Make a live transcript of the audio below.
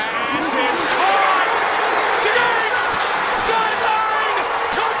is caught. Diggs, sideline,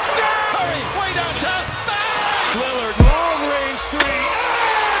 touchdown. Hurry, way downtown. Lillard, long range three.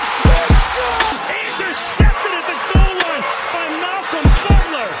 Intercepted at the goal line by Malcolm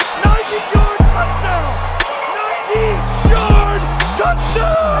Butler. 90-yard touchdown. 90-yard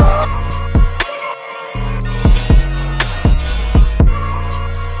touchdown.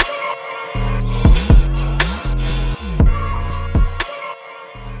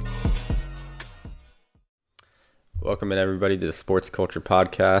 Welcome in everybody to the Sports Culture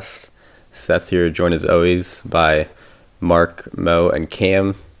Podcast. Seth here, joined as always by Marc, Mo, and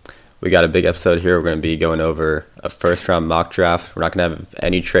Cam. We got a big episode here. We're going to be going over a first-round mock draft. We're not going to have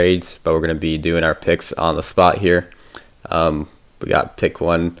any trades, but we're going to be doing our picks on the spot here. We got pick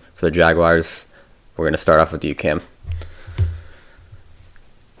 1 for the Jaguars. We're going to start off with you, Cam.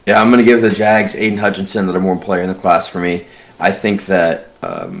 Yeah, I'm going to give the Jags Aiden Hutchinson the number one player in the class for me. I think that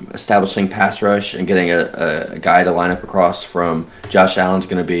establishing pass rush and getting a guy to line up across from Josh Allen is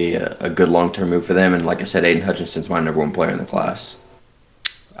going to be a good long-term move for them. And like I said, Aiden Hutchinson's my number one player in the class.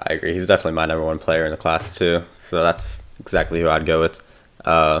 I agree. He's definitely my number one player in the class too. So that's exactly who I'd go with.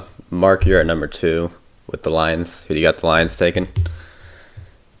 Marc, you're at number 2 with the Lions. Who do you got the Lions taking?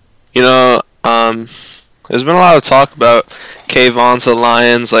 You know, there's been a lot of talk about Kayvon to the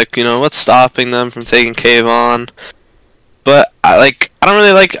Lions. Like, you know, what's stopping them from taking Kayvon? But I don't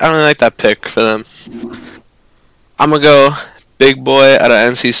really like that pick for them. I'm gonna go big boy out of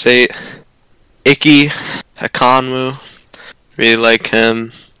NC State, Ike Ekwonu. Really like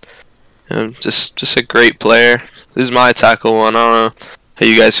him. Just a great player. This is my tackle one. I don't know how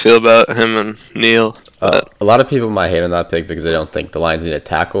you guys feel about him and Neil. A lot of people might hate on that pick because they don't think the Lions need a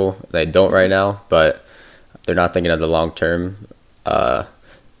tackle. They don't right now, but they're not thinking of the long term.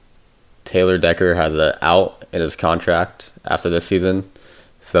 Taylor Decker has an out in his contract after this season,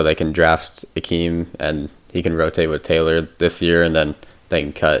 so they can draft Akeem and he can rotate with Taylor this year, and then they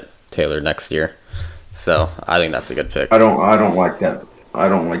can cut Taylor next year. So I think that's a good pick. I don't like that. I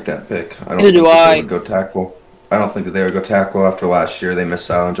don't like that pick. I don't Neither think do that I. they would go tackle. I don't think that they would go tackle after last year. They missed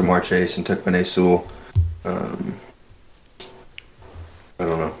out on Jamar Chase and took Penei Sewell. I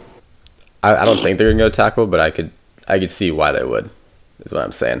don't know. I don't think they're gonna go tackle, but I could see why they would. Is what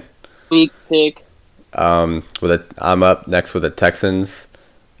I'm saying. Weak pick. I'm up next with the Texans.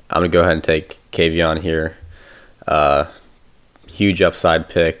 I'm gonna go ahead and take Kayvon here. Huge upside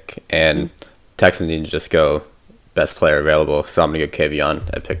pick, and Texans need to just go best player available. So I'm gonna go Kayvon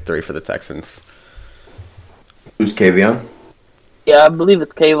at pick 3 for the Texans. Who's Kayvon? Yeah, I believe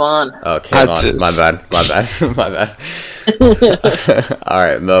it's Kayvon. Oh, Kayvon. My bad. All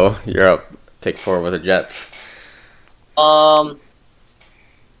right, Mo, you're up. Pick 4 with the Jets.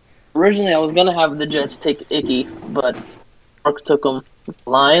 Originally I was gonna have the Jets take Icky, but Marc took them with the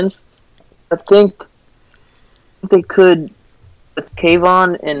Lions. I think they could, with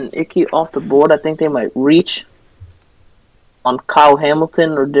Kayvon and Icky off the board, I think they might reach on Kyle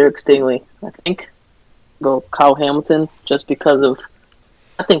Hamilton or Derek Stingley. I think go Kyle Hamilton just because of,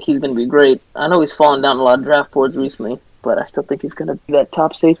 I think he's going to be great. I know he's fallen down a lot of draft boards recently, but I still think he's going to be that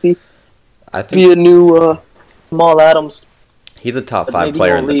top safety. I think be a new Jamal Adams. he's a top 5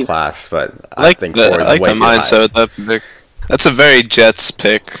 player in the class, but I think the 4 is way too mindset with high. that pick. That's a very Jets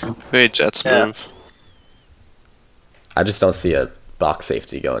pick. Very Jets Yeah. move. I just don't see a box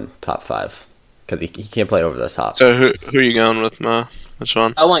safety going top 5 because he can't play over the top. So who are you going with, Mo? Which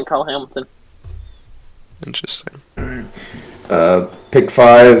one? I want Kyle Hamilton. Interesting. Pick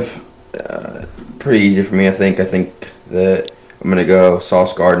 5, pretty easy for me, I think. I think that I'm going to go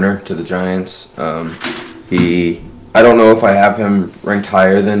Sauce Gardner to the Giants. I don't know if I have him ranked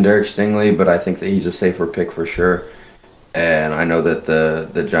higher than Derek Stingley, but I think that he's a safer pick for sure. And I know that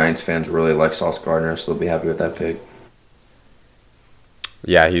the Giants fans really like Sauce Gardner, so they'll be happy with that pick.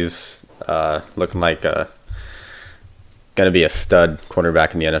 Yeah, he's looking like going to be a stud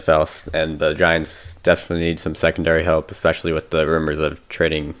cornerback in the NFL, and the Giants definitely need some secondary help, especially with the rumors of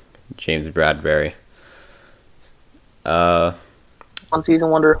trading James Bradbury. One season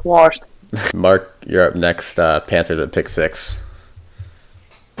wonder, washed. Marc, you're up next. Panthers at pick 6.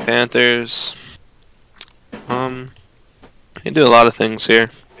 Panthers. They do a lot of things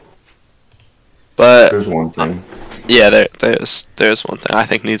here, but There's one thing. yeah, there's one thing I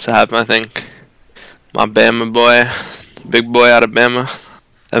think needs to happen. I think my Bama boy, big boy out of Bama,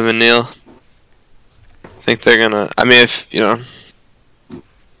 Evan Neal. I think they're gonna. I mean,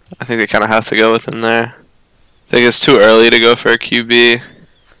 I think they kind of have to go with him there. I think it's too early to go for a QB.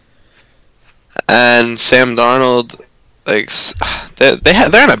 And Sam Darnold, like,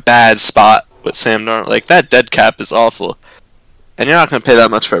 they're in a bad spot with Sam Darnold. Like, that dead cap is awful. and you're not going to pay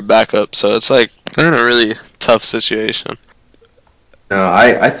that much for a backup. So it's like they're in a really tough situation. No,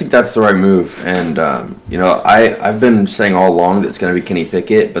 I think that's the right move, and I've been saying all along that it's going to be Kenny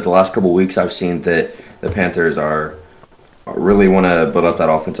Pickett, but the last couple of weeks I've seen that the Panthers are really want to build up that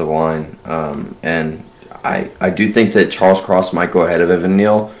offensive line, and I do think that Charles Cross might go ahead of Evan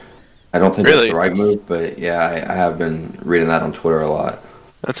Neal. I don't think that's the right move, but yeah, I have been reading that on Twitter a lot.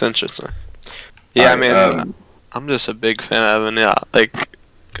 That's interesting. Yeah, Right, I mean, I'm just a big fan of Evan. Yeah, like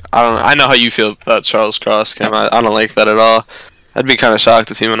I know how you feel about Charles Cross, Cam. I don't like that at all. I'd be kind of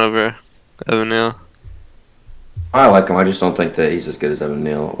shocked if he went over Evan Neal. I like him. I just don't think that he's as good as Evan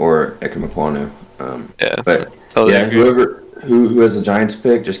Neal or Eke Mkwonu. Yeah, but totally agree. Who has the Giants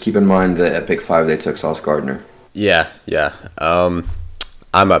pick, just keep in mind that at pick 5 they took Sauce Gardner. Yeah.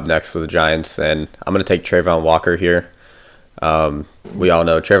 I'm up next with the Giants, and I'm going to take Trayvon Walker here. We all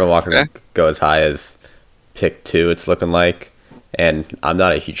know Trayvon Walker can go as high as pick 2, it's looking like. And I'm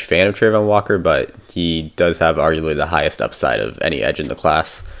not a huge fan of Trayvon Walker, but he does have arguably the highest upside of any edge in the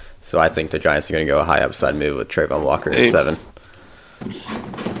class. So I think the Giants are going to go a high upside move with Trayvon Walker at 7.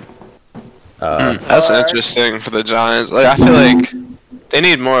 That's interesting for the Giants. Like I feel like they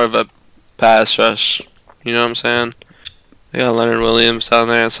need more of a pass rush. You know what I'm saying? They got Leonard Williams down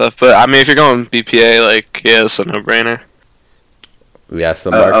there and stuff. But I mean, if you're going BPA, like yeah, it's a no-brainer. Yeah,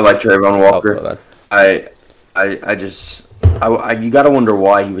 so I like Trayvon Walker. You gotta wonder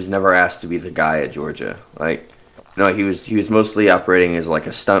why he was never asked to be the guy at Georgia. Like, he was mostly operating as like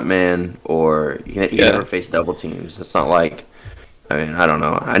a stuntman, or he never faced double teams. It's not like, I don't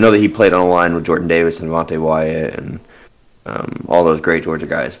know. I know that he played on a line with Jordan Davis and Vontae Wyatt and all those great Georgia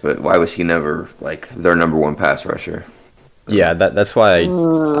guys, but why was he never like their number 1 pass rusher? Yeah, that's why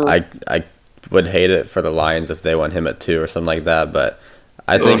I would hate it for the Lions if they went him at 2 or something like that. But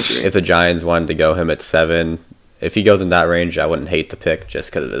I think if the Giants wanted to go him at 7, if he goes in that range, I wouldn't hate the pick just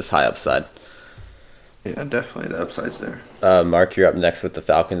because of his high upside. Yeah, definitely the upside's there. Mark, you're up next with the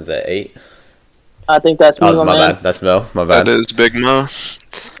Falcons at 8. I think that's me, my bad. That's Mo. My bad. That is Big Mo.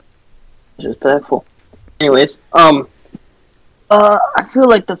 Disrespectful. Anyways, I feel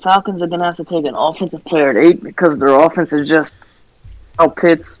like the Falcons are gonna have to take an offensive player at 8 because their offense is just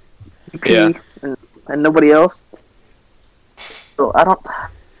Pitts, and nobody else. So I don't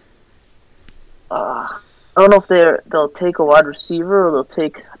know if they'll take a wide receiver or I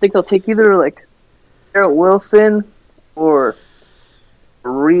think they'll take either like Garrett Wilson or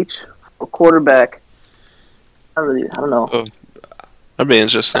reach a quarterback. I don't know. Oh, that'd be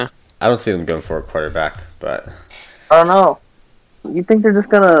interesting. I don't see them going for a quarterback, but I don't know. You think they're just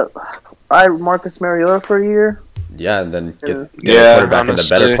gonna buy Marcus Mariota for a year? Yeah, and then get a quarterback in the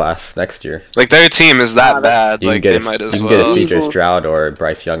better class next year. Like their team is that bad. Like they might as well. You can get a CJ Stroud or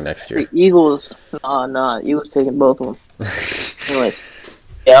Bryce Young next year. The Eagles, Eagles taking both of them. Anyways,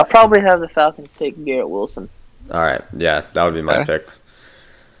 yeah, I'll probably have the Falcons take Garrett Wilson. All right, yeah, that would be my pick.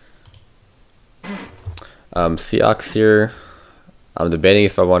 Seahawks here. I'm debating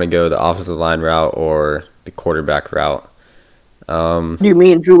if I want to go the offensive line route or the quarterback route. What do you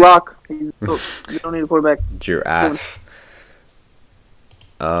mean, Drew Lock? You don't need a quarterback. Your ass.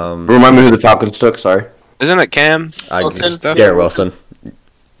 Remind me who the Falcons took. Sorry. Isn't it Cam? Garrett Wilson.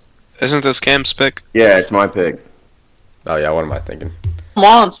 Isn't this Cam's pick? Yeah, it's my pick. Oh yeah, what am I thinking? Come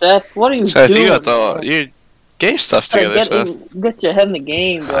on, Seth. What are you Seth, doing? you got you get your stuff together, Seth. Get your head in the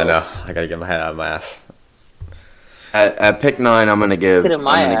game, bro. I know. I gotta get my head out of my ass. At pick 9, I'm gonna give. Get in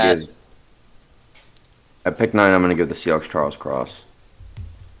my ass. At pick 9, I'm gonna give the Seahawks Charles Cross.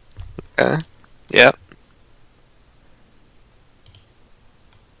 Okay. Yep.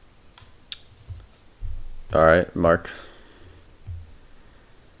 All right, Mark.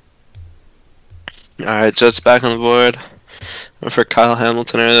 All right, Jets back on the board. Went for Kyle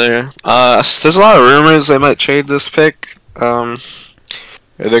Hamilton earlier. There's a lot of rumors they might trade this pick. They're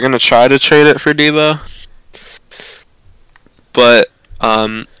gonna try to trade it for Debo, but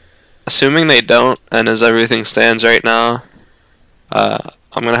assuming they don't, and as everything stands right now,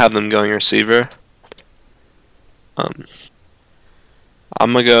 I'm gonna have them going receiver. I'm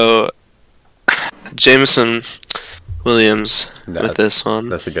gonna go Jameson Williams with this one.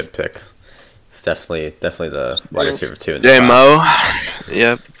 That's a good pick. It's definitely the wide receiver 2. J-Mo.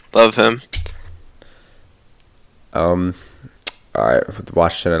 Yep, love him. All right, with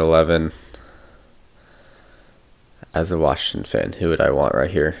Washington at 11. As a Washington fan, who would I want right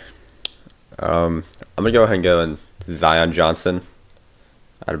here? I'm gonna go ahead and go in Zion Johnson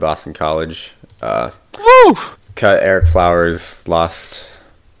out of Boston College. Woo! Cut Eric Flowers, lost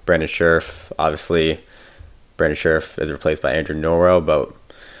Brandon Scherf. Obviously, Brandon Scherf is replaced by Andrew Norwell, but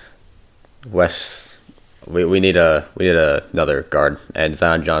Wes We need another guard, and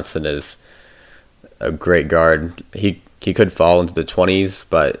Zion Johnson is a great guard. He could fall into the 20s,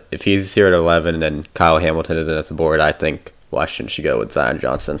 but if he's here at 11 and Kyle Hamilton isn't at the board, I think Washington should go with Zion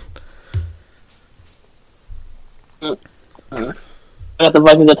Johnson. I got the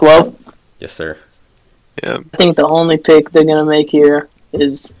Vikings at 12. Yes, sir. Yeah. I think the only pick they're gonna make here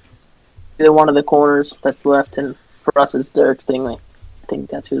is either one of the corners that's left, and for us it's Derek Stingley. I think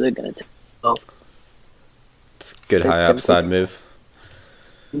that's who they're gonna take. Oh, Good high upside move.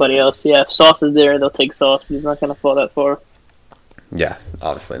 anybody else? Yeah, if Sauce is there, they'll take Sauce, but he's not gonna fall that far. Yeah,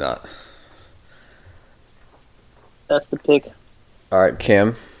 obviously not. That's the pick. All right,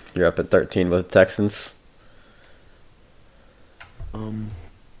 Cam, you're up at 13 with the Texans.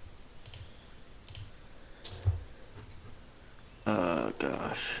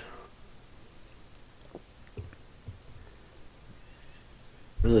 Gosh.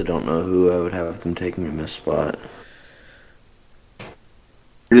 Really don't know who I would have them taking in this spot.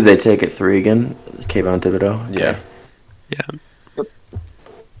 Who did they take at 3 again? Kayvon Thibodeau? Okay. Yeah. Yeah.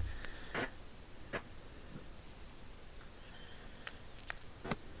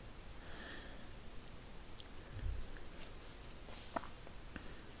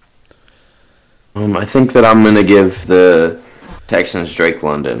 I think that I'm going to give the Texans Drake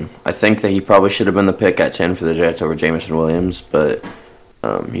London. I think that he probably should have been the pick at 10 for the Jets over Jameson Williams, but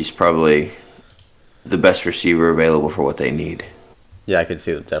he's probably the best receiver available for what they need. Yeah, I could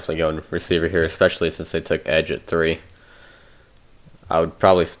see them definitely going receiver here, especially since they took edge at 3. I would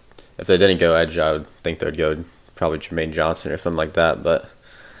probably, if they didn't go edge, I would think they would go probably Jermaine Johnson or something like that, but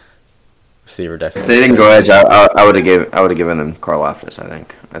receiver definitely. If they didn't go edge, I would have given them Carl Loftus.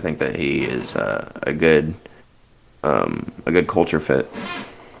 I think that he is a good culture fit.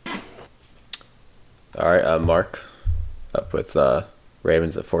 All right, Mark, up with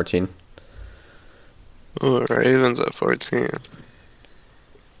Ravens at 14. Ooh, Ravens at 14.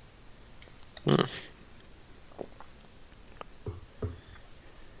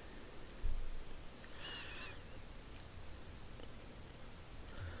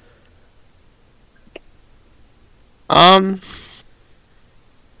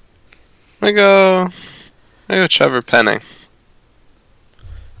 I go Trevor Penning.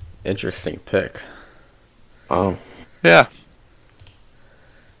 Interesting pick. Oh, Yeah.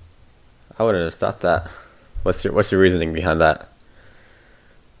 I wouldn't have thought that. What's your reasoning behind that?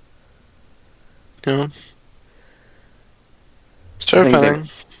 You know. Trevor I think Penning.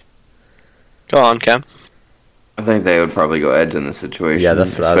 Go on, Cam. I think they would probably go edge in this situation. Yeah,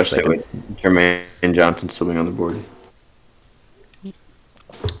 that's what I was especially thinking. with Jermaine Johnson still being on the board.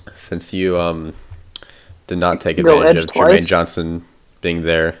 Since you did not take You go advantage edge of twice? Jermaine Johnson being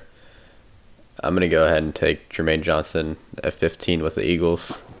there, I'm gonna go ahead and take Jermaine Johnson at 15 with the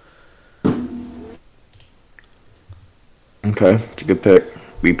Eagles. Okay, it's a good pick.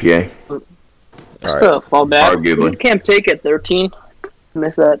 BPA. Just All right. to fall back. Arguably. You can't take it 13.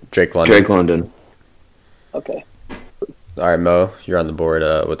 Miss that. Drake London. Drake London. Okay. All right, Mo, you're on the board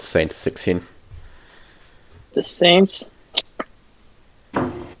with the Saints 16. The Saints.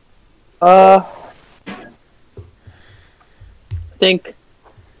 I think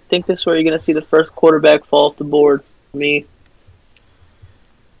this is where you're gonna see the first quarterback fall off the board for me.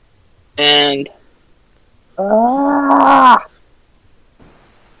 And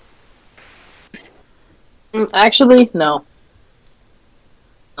actually, no.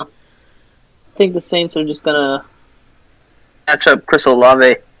 I think the Saints are just gonna match up Chris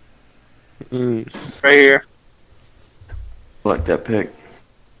Olave right here. I like that pick.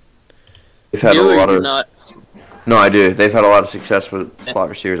 They've had You a or lot you of. not? No, I do. They've had a lot of success with slot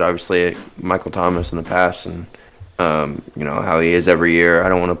receivers. Obviously, Michael Thomas in the past, and you know how he is every year. I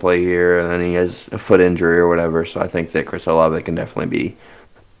don't want to play here, and then he has a foot injury or whatever. So I think that Chris Olave can definitely be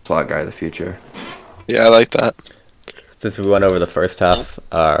a slot guy of the future. Yeah, I like that. Since we went over the first half,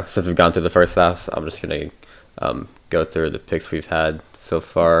 since we've gone through the first half, I'm just gonna go through the picks we've had so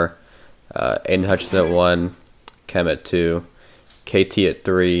far. Aiden Hutchinson at 1, Kem at 2, KT at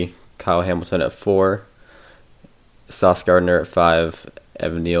 3, Kyle Hamilton at 4, Sauce Gardner at 5,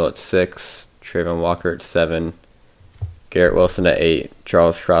 Evan Neal at 6, Trayvon Walker at 7, Garrett Wilson at 8,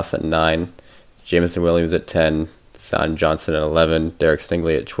 Charles Cross at 9, Jameson Williams at 10, Zion Johnson at 11, Derek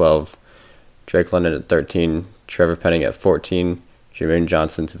Stingley at 12, Drake London at 13, Trevor Penning at 14, Jermaine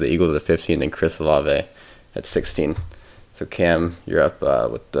Johnson to the Eagles at 15, and Chris Olave at 16. So Cam, you're up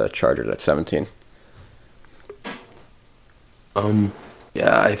with the Chargers at 17.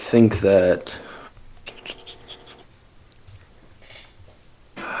 Yeah, I think that.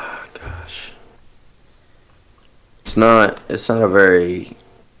 Gosh, it's not a very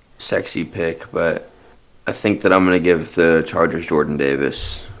sexy pick, but I think that I'm gonna give the Chargers Jordan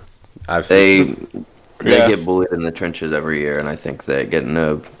Davis. I've They seen, get bullied in the trenches every year, and I think that getting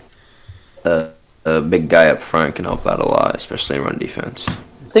a big guy up front can help out a lot, especially in run defense.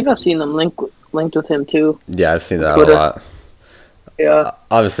 I think I've seen them linked with him too. yeah, I've seen that Twitter. a lot. Yeah.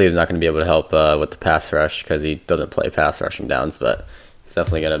 Obviously, he's not going to be able to help with the pass rush because he doesn't play pass rushing downs, but it's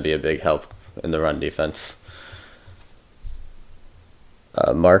definitely going to be a big help in the run defense.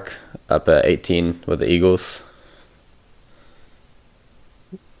 Mark up at 18 with the Eagles.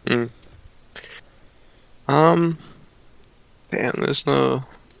 Damn, there's no.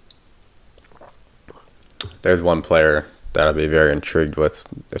 There's one player that I'd be very intrigued with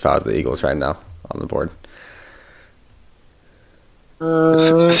if I was the Eagles right now on the board.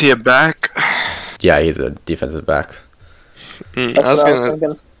 Is he a back? Yeah, he's a defensive back.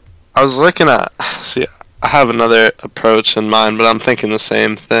 I was looking at. See, I have another approach in mind, but I'm thinking the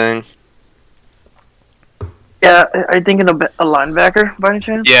same thing. Yeah, are you thinking of a linebacker by any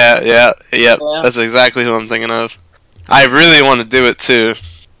chance? Yeah. That's exactly who I'm thinking of. I really want to do it too.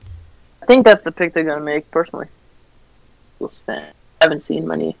 I think that's the pick they're gonna make personally. I haven't seen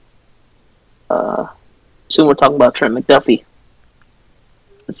many. Soon we're talking about Trent McDuffie. I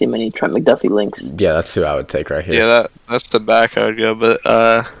haven't seen many Trent McDuffie links. Yeah, that's who I would take right here. Yeah, that's the back I would go. But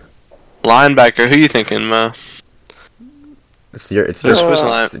linebacker, who you thinking, Mo? It's your Which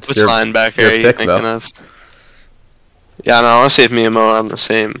linebacker are you pick, thinking though. of? Yeah, no, I want to see if me and Mo are on the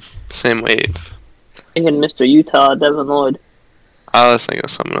same wave. Thinking Mr. Utah, Devin Lloyd. I was thinking of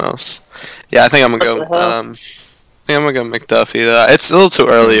someone else. Yeah, I think I'm gonna What go. the hell? I think I'm gonna go McDuffie. It's a little too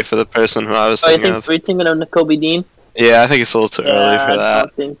early for the person who I was thinking of. Are you thinking of Nakobe Dean? Yeah, I think it's a little too early for that.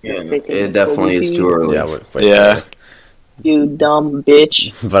 It definitely is too early. Yeah, Yeah. You dumb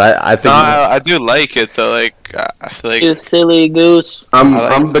bitch. But I think No, I do like it though. Like I feel like You silly goose. I'm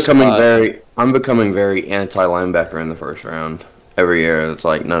I like the becoming spot. I'm becoming very anti linebacker in the first round. Every year, it's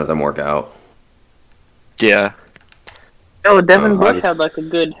like none of them work out. yeah. Oh, Devin Bush I- had like a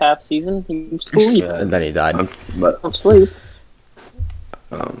good half season. He sleep. and then he died. But Don't sleep.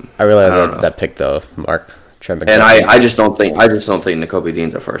 I really I don't like know. that pick though, Mark. Trent and McDuffie. I just don't think Nakobe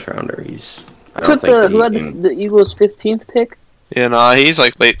Dean's a first rounder. I don't Took think that who he had can. the Eagles' 15th pick? Yeah, no, he's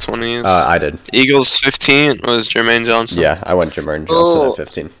like late 20s. I did. Eagles 15 was Jermaine Johnson. Yeah, I went Jermaine Johnson Oh. at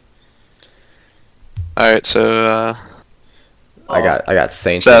 15. All right, so I got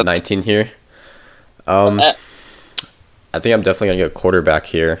Saints Seth. at 19 here. Uh, I think I'm definitely gonna go quarterback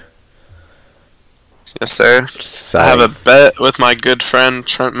here. yes, sir. So I have a bet with my good friend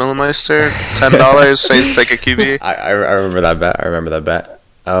Trent Millemeister. $10. Saints take a QB. I remember that bet.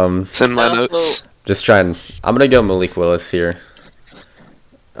 It's in my notes. Just trying. I'm gonna go Malik Willis here.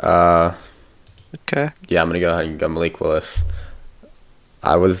 Okay. Yeah, I'm gonna go ahead and go Malik Willis.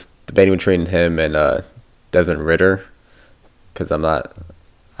 I was debating between him and Desmond Ritter, because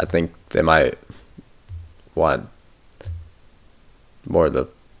I think they might want more of the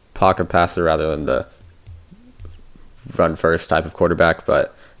pocket passer rather than the run first type of quarterback.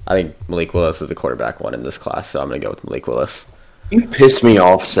 But I think Malik Willis is the quarterback one in this class, so I'm gonna go with Malik Willis. You piss me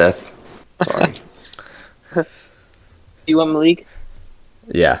off, Seth. Sorry. You want Malik?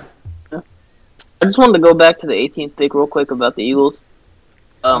 Yeah. I just wanted to go back to the 18th pick real quick about the Eagles.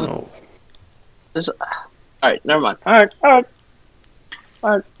 No. Alright, never mind. Alright.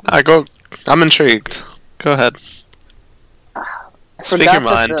 I'm intrigued. Go ahead. Speak your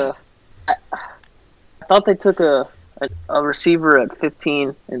mind. I thought they took a receiver at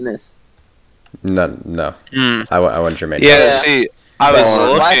 15 in this. No. Hmm. I went Jermaine. Yeah, Yeah. see, I was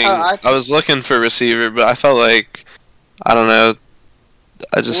Well, looking. I was looking for receiver, but I felt like I don't know.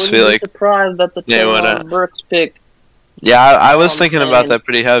 I just Wouldn't feel be like surprised that the Yeah, Traylon wouldn't. Burks pick. yeah. I was I'm thinking about saying- that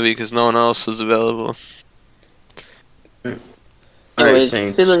pretty heavy because no one else was available. All right, Anyways,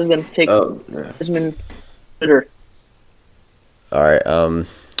 Saints. Steelers gonna take Oh, yeah. Desmond Ritter. All right.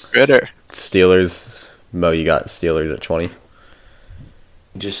 Ritter. Steelers. Mo, you got Steelers at 20. You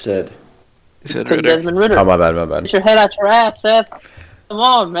just said. He said Take Ritter. Desmond Ritter. Oh, my bad. Get your head out your ass, Seth. Come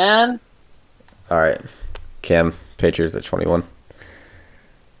on, man. All right. Cam, Patriots at 21.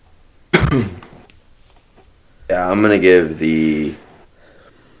 Yeah, I'm gonna give the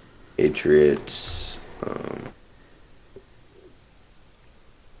Patriots.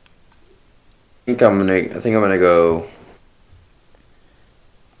 I think I'm gonna go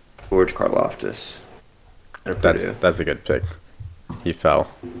George Karlaftis. at Purdue. That's a good pick. He fell.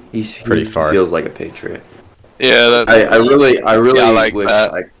 He's pretty far. Feels like a Patriot. Yeah, that. I really Yeah, I like wish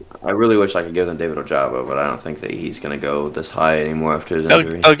that. I really wish I could give them David Ojabo, but I don't think that he's gonna go this high anymore after his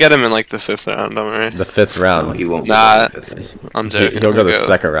injury. They'll get him in like the 5th round, don't worry. The 5th round. No, he won't. Nah, Be the 5th. I'm joking. He'll go the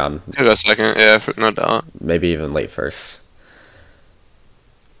 2nd round. He'll go 2nd, yeah, no doubt. Maybe even late 1st.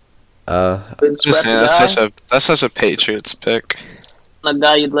 Just saying, that's such a Patriots pick. A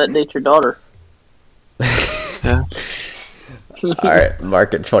guy you'd let date your daughter. Yeah. All right,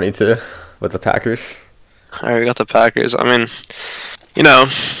 Marc at 22 with the Packers. All right, we got the Packers. I mean,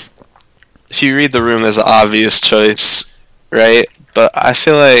 if you read the room, there's an obvious choice, right? But I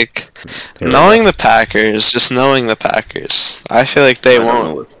feel like knowing the Packers, I feel like they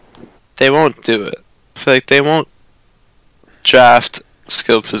won't do it. I feel like they won't draft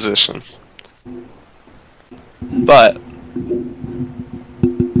skill position. But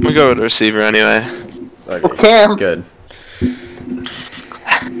I'm gonna go with receiver anyway. Okay, Cam. good.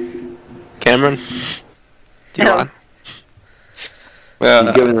 Cameron? Do you Yeah. want?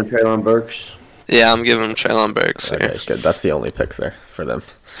 You giving them Treylon Burks? Yeah, I'm giving him Treylon Burks here. Okay, good. That's the only picks there for them.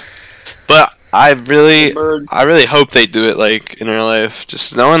 But I really Bird. hope they do it like in real life.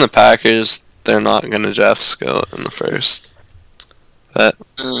 Just knowing the Packers, they're not gonna draft skill in the first. But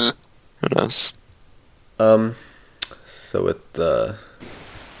who knows? So with the,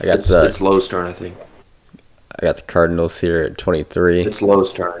 It's Lowe's turn, I think. I got the Cardinals here at 23. It's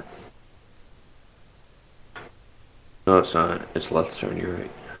Lowe's turn. No, it's not. It's Left's turn. You're right.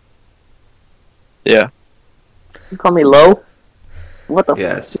 Yeah. You call me low? What the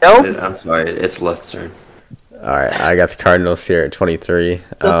Yeah, f***? I'm sorry. It's Left's turn. All right, I got the Cardinals here at 23.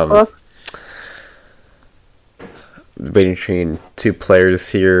 The fuck? Waiting between 2 players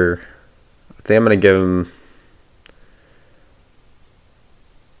here. I think I'm gonna give him.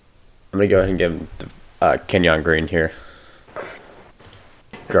 I'm gonna go ahead and give him Kenyon Green here,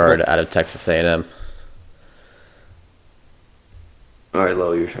 guard out of Texas A&M. All right,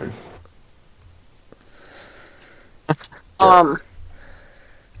 Lowe, your turn.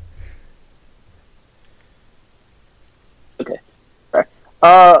 Okay.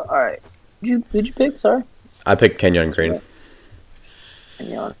 All right. Did you pick? Sorry. I picked Kenyon Green.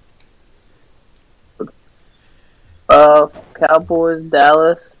 Hang on. Cowboys,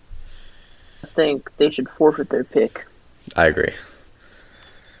 Dallas. I think they should forfeit their pick. I agree.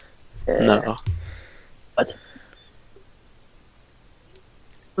 No. What?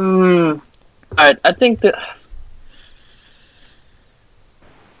 Alright, I think that.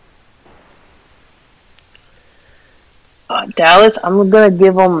 Dallas, I'm gonna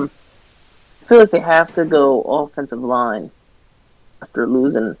give them. I feel like they have to go offensive line after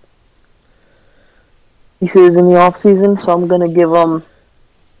losing pieces in the offseason, so I'm gonna give them.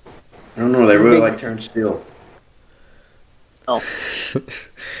 I don't know. They really like Terrence Steele. Oh.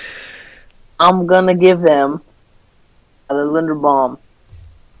 I'm gonna give them the Linderbaum.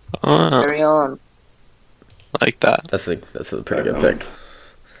 Carry on. Like that. That's a pretty good pick.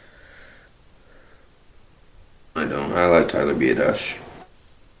 I don't. I like Tyler Biadasz.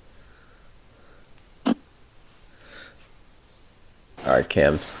 All right,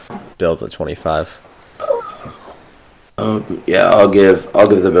 Cam. Bills at 25. Yeah, I'll give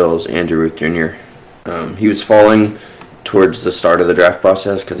the Bills Andrew Ruth Jr. He was falling towards the start of the draft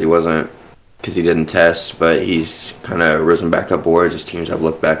process because he didn't test, but he's kind of risen back up boards as teams have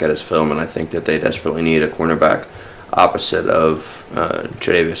looked back at his film, and I think that they desperately need a cornerback opposite of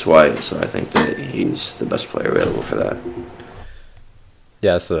Tre'Davious White, so I think that he's the best player available for that.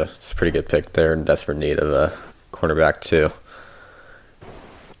 Yeah, it's a pretty good pick there. In desperate need of a cornerback too.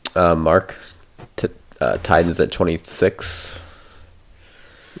 Marc, Titans at 26.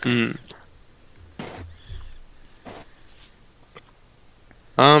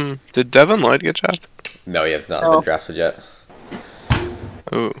 Did Devin Lloyd get drafted? No, he has not been drafted yet.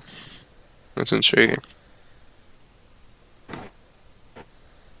 Oh, that's intriguing.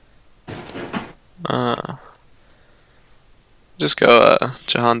 Just go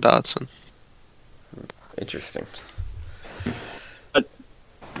Jahan Dotson. Interesting.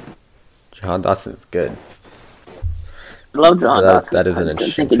 Jahan Dotson's good. I love John Dotson. That is I an just didn't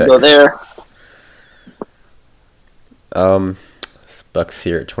interesting think pick. he'd go there. Bucks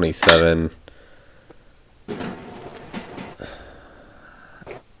here at 27. I'm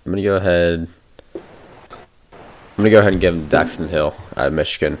gonna go ahead and give him Daxton Hill out of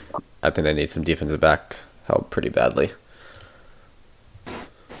Michigan. I think they need some defensive back help pretty badly.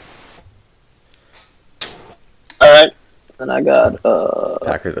 Alright. And I got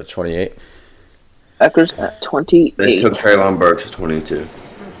Packers at 28. Packers at 28. They took Treylon Burks at 22.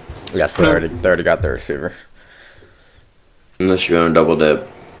 Yeah, so they already got their receiver. Unless you're going to double dip.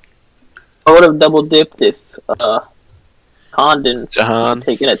 I would have double dipped if Condon Jahan.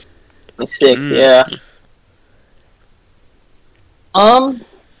 taking it 26. Yeah.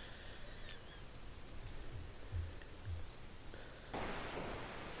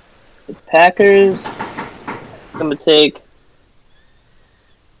 The Packers. I'm gonna take.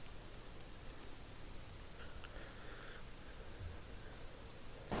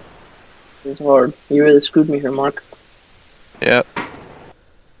 This is hard. You really screwed me here, Mark. Yep.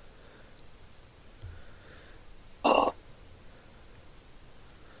 Oh.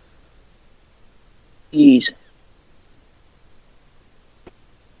 Jeez.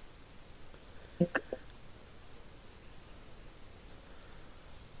 You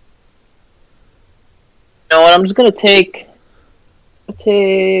know what? I'm just gonna take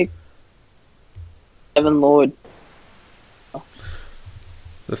Evan Lloyd.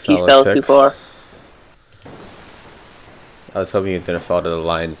 The He solid fell pick. too far. I was hoping he was gonna fall to the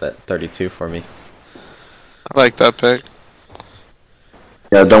Lions at 32 for me. I like that pick.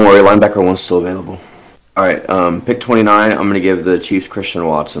 Yeah, don't worry, linebacker 1's still available. All right, pick 29. I'm gonna give the Chiefs Christian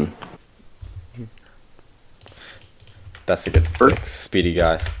Watson. That's a good pick. Speedy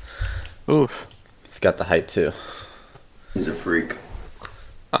guy. Ooh. He's got the height too. He's a freak.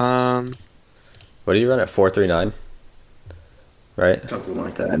 What do you run at 4.39? Right? Something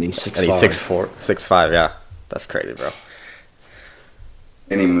like that. And he's 6'5". And he's 6'4", 6'5", yeah. That's crazy, bro.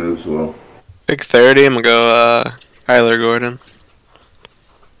 And he moves well. Pick 30. I'm gonna go Kyler Gordon.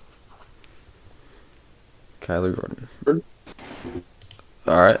 Kyler Gordon.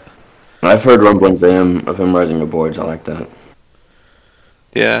 All right. I've heard rumblings of him rising the boards. I like that.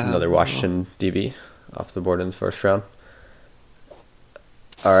 Yeah. Another Washington DB off the board in the first round.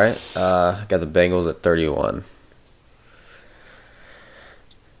 All right. Got the Bengals at 31.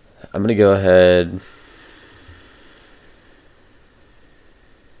 I'm going to go ahead.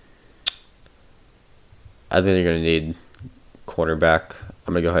 I think you're going to need quarterback.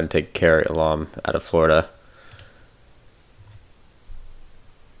 I'm going to go ahead and take Kerry Alum out of Florida.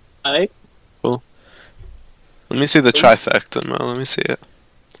 Alright. Cool. Let me see the trifecta, Mo. Let me see it.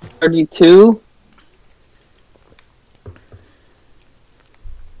 32.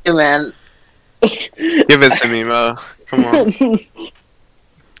 Hey, man. Give it to me, Mo. Come on.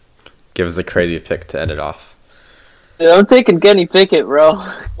 Give us a crazy pick to end it off. Dude, I'm taking Kenny Pickett,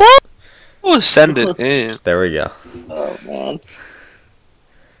 bro. Oh, send it in. There we go. Oh, man.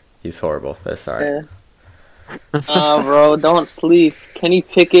 He's horrible. That's all right. Yeah. Bro, don't sleep. Kenny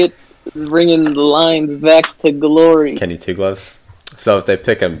Pickett is bringing the Lions back to glory. Kenny Two Gloves. So if they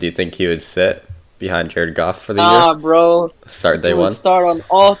pick him, do you think he would sit behind Jared Goff for the Nah, year? bro. Start day He would one? start on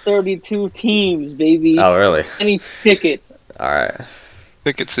all 32 teams, baby. Oh, really? Kenny Pickett. All right.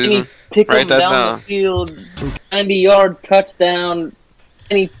 Pick it, Susan. Kenny Pickett Write that down down. the field. 90-yard touchdown.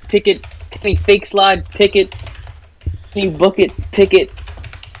 Kenny Pickett. Kenny fake slide Pickett. Kenny book it Pickett.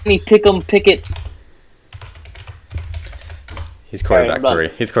 Kenny pick 'em Pickett. He's quarterback All right,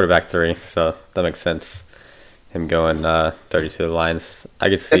 3. He's quarterback 3, so that makes sense. Him going 32 to the Lions. I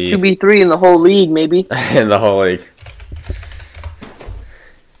could That see QB3 in the whole league, maybe. in the whole league.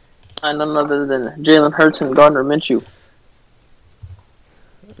 I none other than Jalen Hurts and Gardner Minshew.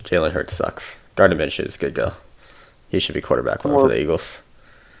 Jalen Hurts sucks. Gardner Minshew is good go. He should be quarterback one for the Eagles.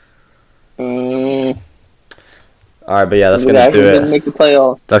 All right, but yeah, that's gonna do Didn't it. make the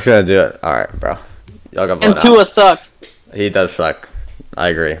playoffs. That's gonna do it. All right, bro. Y'all got blown And Tua out. sucks. He does suck. I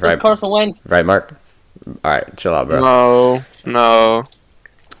agree. It's Right, Carson Wentz. right, Mark. All right, chill out, bro. No.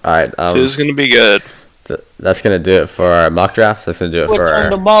 All right, Tua's gonna be good. that's gonna do it for our mock draft. That's gonna do it Tua for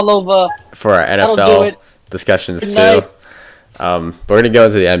turned the our ball over. That'll do NFL it. discussions Good too. night. We're gonna go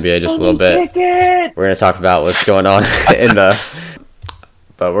into the NBA just a little bit. We're gonna talk about what's going on in the.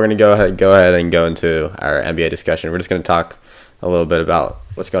 But we're gonna go ahead and go into our NBA discussion. We're just gonna talk a little bit about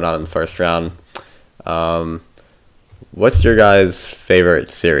what's going on in the first round. What's your guys'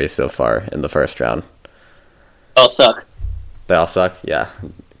 favorite series so far in the first round? Oh, suck. They all suck. Yeah,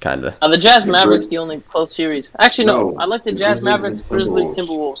 kind of. The Jazz Mavericks the only close series. Actually, no. No. I like the Jazz Grizzlies Mavericks, and Grizzlies,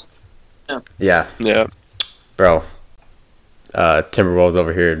 Timberwolves. Timberwolves. Yeah, Yeah. bro. Timberwolves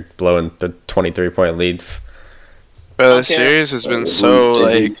over here blowing the 23-point leads. Bro, the Okay. series has been so,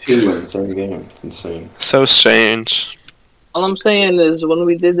 They like, beat 2 in 30 games. It's insane. so strange. All I'm saying is when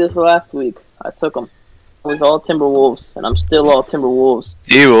we did this last week, I took them. It was all Timberwolves, and I'm still all Timberwolves.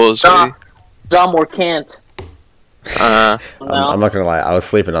 Eagles, John Morant. Uh, I'm not gonna lie. I was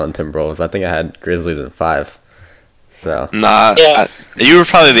sleeping on the Timberwolves. I think I had Grizzlies in 5. So nah. Yeah. You were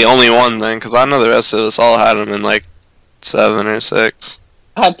probably the only one then, because I know the rest of us all had them in, like, 7 or 6.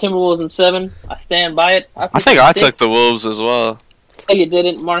 I had Timberwolves in 7. I stand by it. I think I took the Wolves as well. you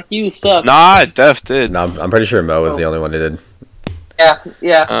didn't, Mark. You suck. Nah, I def did. No, I'm pretty sure Mo was the only one who did. Yeah.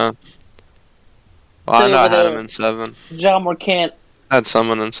 Well, I Stay know I over had there. him in 7. John Morcant, I had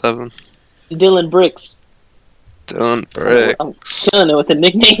someone in 7. Dylan Bricks. Dylan I'm Bricks. killing it with the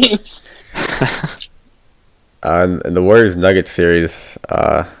nicknames. In the Warriors Nuggets series,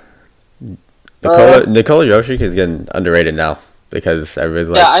 Nikola Jokic is getting underrated now because everybody's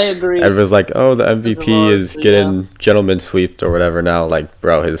like, Yeah, I agree. everybody's like, oh, the MVP is Yeah. getting gentleman sweeped or whatever now. Like,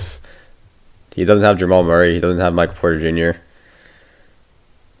 bro, he doesn't have Jamal Murray, he doesn't have Michael Porter Jr.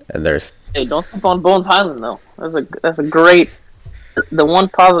 And there's Hey, don't sleep on Bones Highland though. That's a great. The one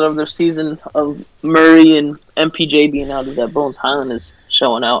positive of their season of Murray and MPJ being out is that Bones Highland is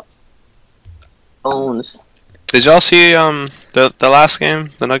showing out. Bones. Did y'all see the last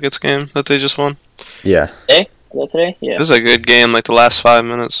game, the Nuggets game that they just won? yeah, Today? Was that today? Yeah. It was a good game. Like the last 5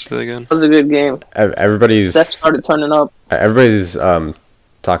 minutes, really good. It was a good game. everybody's Steph started turning up. everybody's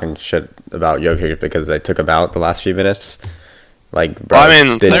talking shit about Jokic because they took him out the last few minutes. Like, bro, Well, I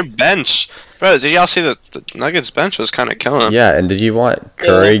mean, their bench, bro. Did y'all see that the Nuggets bench was kind of killing? yeah, and did you want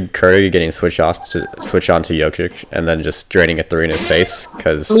Curry getting switched on to Jokic and then just draining a three in his face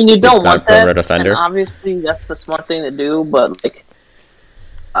because I mean, you don't he's not a want perimeter that, defender? and obviously that's the smart thing to do. But like,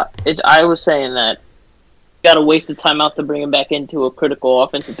 I was saying that you got to waste the time out to bring him back into a critical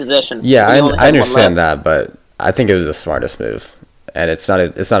offensive possession. Yeah, We only I had one understand left. that, but I think it was the smartest move, and it's not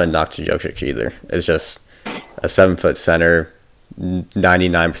a knock to Jokic either. It's just a 7-foot center.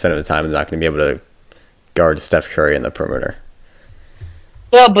 99% of the time is not going to be able to guard Steph Curry in the perimeter.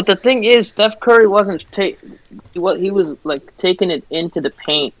 Yeah, but the thing is, Steph Curry wasn't he was like taking it into the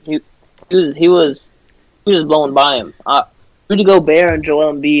paint. He was blowing by him. Rudy Gobert and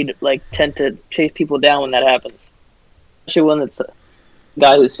Joel Embiid like tend to chase people down when that happens. Especially when it's a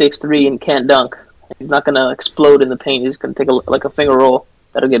guy who's 6'3" and can't dunk. He's not gonna explode in the paint. He's gonna take a finger roll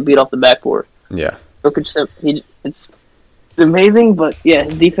that'll get beat off the backboard. Yeah. Jokic, it's amazing, but yeah,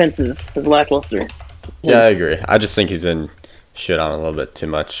 his defense is lackluster. Yeah, I agree. I just think he's been shit on a little bit too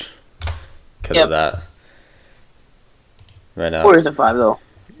much because of that. Right now. Warriors in 5 though.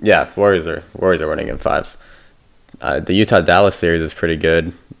 Yeah, Warriors are winning in 5. The Utah-Dallas series is pretty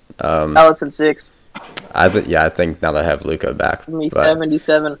good. Dallas in 6. I think now that I have Luka back, Me but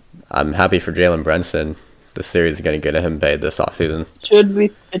 77. I'm happy for Jalen Brunson. The series is going to get him paid this offseason.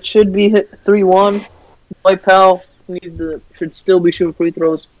 It should be hit 3-1. Dwight Powell should still be shooting free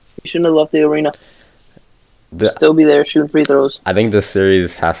throws. He shouldn't have left the arena. Still be there shooting free throws. I think this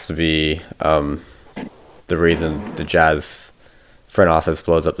series has to be the reason the Jazz front office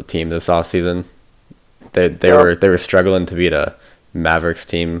blows up the team this offseason. They were struggling to beat a Mavericks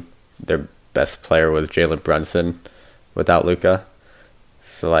team. Their best player was Jalen Brunson without Luka.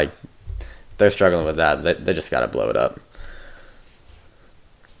 So like they're struggling with that. They just got to blow it up.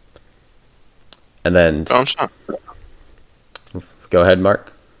 And then go ahead,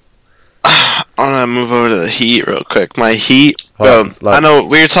 Mark. I want to move over to the Heat real quick. My Heat, Hold bro. on, I know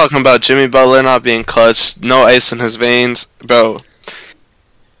we were talking about Jimmy Butler not being clutch, no ice in his veins, bro.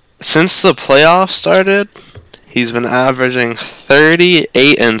 Since the playoffs started, he's been averaging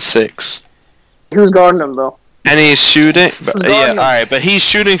 38 and 6. Who's guarding him though? And he's shooting, guarding yeah, him? all right, but he's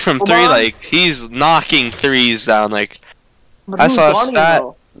shooting from Come 3, on. like he's knocking threes down. Like But I who's saw a guarding him, stat.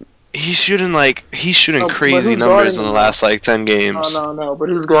 though? He's shooting No, but crazy who's numbers guarding in the him, last like 10 games. No. But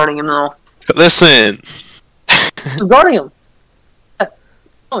who's guarding him though? Listen, Who's guarding him?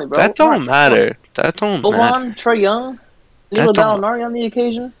 Tell me, bro. that don't Mark, matter. That don't matter. Boban, Trae Young, That Neil don't- Gallinari on the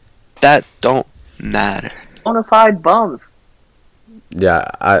occasion. That don't matter. Bonafide bums. Yeah,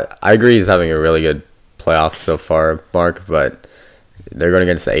 I agree he's having a really good playoff so far, Mark, but they're going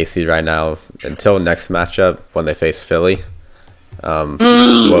against the AC right now. Until next matchup when they face Philly,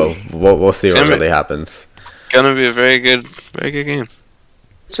 we'll see what really happens. Gonna be a very good game.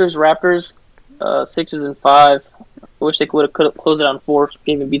 Sixers, Raptors, Sixers in 5. I wish they could have closed it on 4.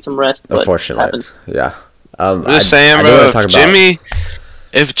 Gave Embiid some rest. But Unfortunately, happens. yeah. I'm just saying, I do bro. wanna talk about-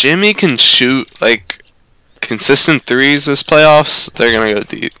 If Jimmy can shoot like consistent threes this playoffs, they're gonna go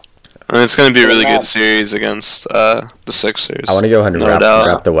deep, and it's gonna be a really good series against the Sixers. I want to go ahead and no doubt.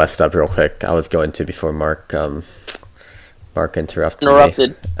 wrap the West up real quick. I was going to before Mark interrupted Interrupted.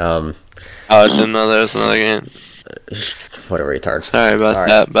 me. I didn't know there was another game. What a retard. Sorry about All right.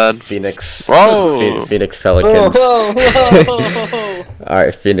 that, bud. Phoenix. Whoa. Phoenix Whoa, Pelicans. whoa. All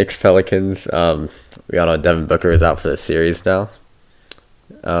right, Phoenix Pelicans. We all know Devin Booker is out for the series now.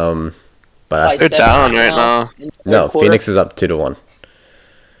 But They're down right now. no, Phoenix is up 2-1.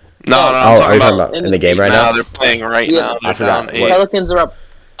 No, Oh, I'm are you talking about in the game right now? They're playing right Yeah. now. I They're forgot. down What? 8. Pelicans are up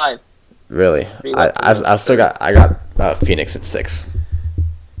 5. Really? Pretty I lucky. still got Phoenix at 6.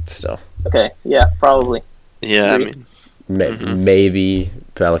 still. Okay, yeah, probably. Yeah, I Agree. mean, Maybe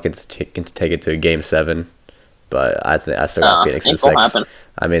Pelicans can take it to a game 7, but I still got Phoenix in Ain't gonna 6. happen.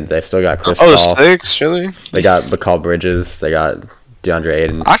 I mean, they still got Chris oh, Paul. 6, really? They got McCall Bridges. They got DeAndre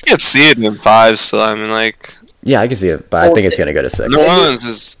Ayton. I could see it in 5 still. I mean, like, Yeah, I can see it, but I think it's gonna go to 6. New Orleans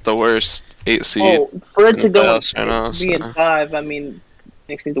is the worst 8 seed. Oh, for it to in the go playoffs right now, be in so. 5, I mean,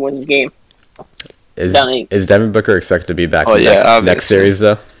 Phoenix needs to win this game. Is down 8. Devin Booker expected to be back Oh, yeah, next obviously. series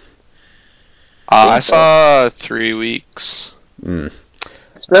though? I saw 3 weeks. So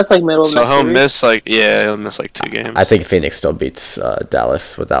that's like middle of So next he'll series. miss he'll miss like 2 games. I think Phoenix still beats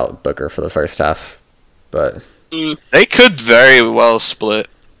Dallas without Booker for the first half, but they could very well split.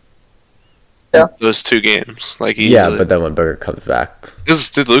 Yeah. Those 2 games, like easily. yeah. But then when Booker comes back,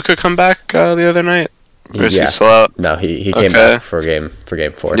 Did Luka come back the other night? Or is Yeah. he still out? no, he came Okay. back for game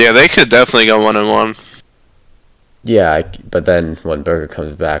 4. Yeah, they could definitely go 1-1. Yeah, but then when Booker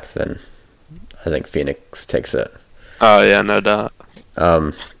comes back, then I think Phoenix takes it. Oh yeah, no doubt.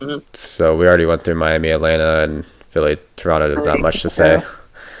 So we already went through Miami, Atlanta, and Philly, Toronto. There's not much to say.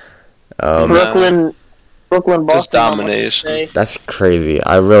 Brooklyn, Boston. Just not much to domination. say. That's crazy.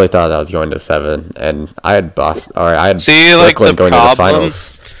 I really thought I was going to 7, and I had Boston. Or I had See, like, Brooklyn the going to the problem-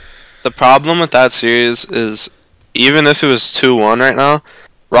 finals. The problem with that series is, even if it was 2-1 right now,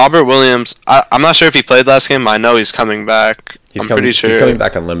 Robert Williams. I'm not sure if he played last game. I know he's coming back. I'm pretty sure. He's coming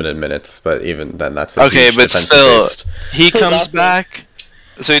back on limited minutes, but even then, that's a Okay, huge but defensive still, boost. he Played comes last game. back.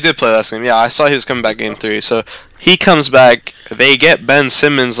 So he did play last game. Yeah, I saw he was coming back game 3. So he comes back. They get Ben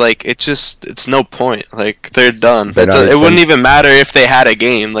Simmons. Like, it's no point. Like, they're done. It wouldn't even matter if they had a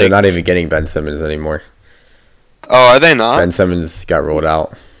game. They're Like, not even getting Ben Simmons anymore. oh, are they not? Ben Simmons got ruled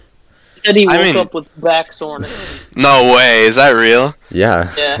out. Said he I woke mean- up with back soreness. No way. Is that real?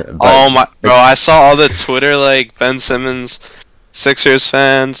 Yeah. Yeah. But Oh my, bro! I saw all the Twitter like Ben Simmons, Sixers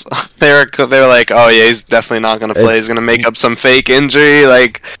fans. They were like, oh yeah, he's definitely not gonna play. He's gonna make up some fake injury.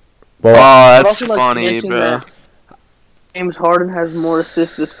 Like, well, oh, I'd that's also like to funny, mention bro. that James Harden has more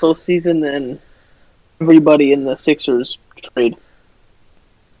assists this postseason than everybody in the Sixers trade,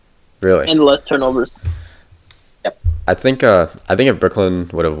 really. and less turnovers. I think if Brooklyn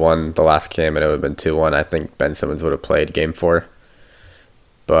would have won the last game and it would have been 2-1, I think Ben Simmons would have played game 4.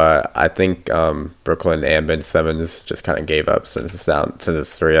 But I think Brooklyn and Ben Simmons just kind of gave up since it's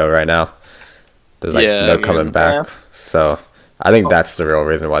 3-0 right now. There's no coming back. yeah. So I think that's the real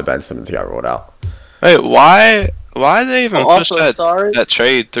reason why Ben Simmons got ruled out. Wait, why did they even push Also, stars. that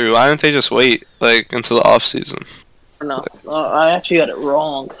trade through? Why didn't they just wait like until the off season? No, I actually got it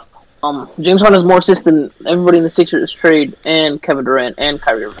wrong. James Harden has more assists than everybody in the Sixers trade, and Kevin Durant and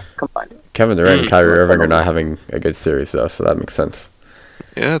Kyrie Irving combined. Kevin Durant and Kyrie Irving are not having a good series though, so that makes sense.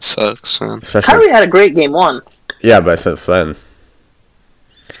 Yeah, it sucks, man. Especially Kyrie had a great game 1. yeah, but since then,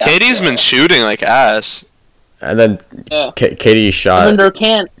 KD's been shooting like ass. and then Yeah. KD shot. Lavender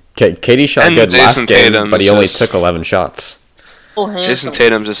can't. KD shot And good Jason last game, Tatum but he is only just- took 11 shots. Oh, handsome. Jason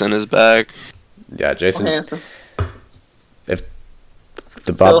Tatum's just in his bag. Yeah, Oh, Jason. handsome. If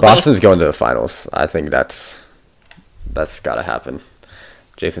the So Boston's going to the finals, I think that's got to happen.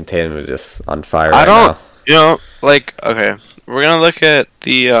 Jason Tatum is just on fire I right don't. now. You know, like, okay, we're gonna look at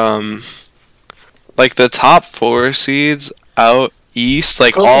the like the top 4 seeds out east,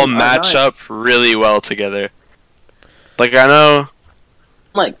 like Brooklyn all are match nice. up really well together. Like, I know,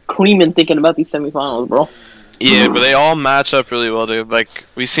 I'm like creaming thinking about these semifinals, bro. yeah, but they all match up really well. Dude. Like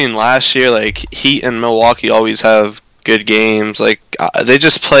we seen last year, like Heat and Milwaukee always have good games. Like they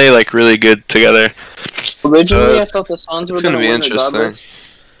just play like really good together. Originally, I it's- thought the Suns were It's going gonna to be win interesting. regardless.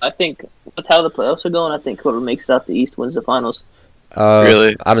 I think with how the playoffs are going, I think whoever makes it out the East wins the finals.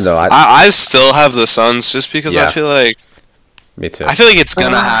 Really? I don't know. I still have the Suns just because Yeah. I feel like it's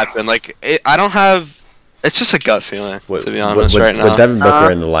gonna happen. Like I don't have. It's just a gut feeling, to be honest, right now. With Devin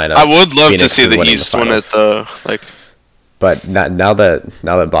Booker in the lineup, I would love to Phoenix see is the winning East win it finals. though. Like, But now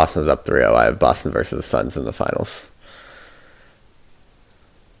that Boston's up 3-0, I have Boston versus the Suns in the finals.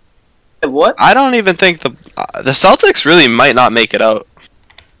 What? I don't even think the Celtics really might not make it out.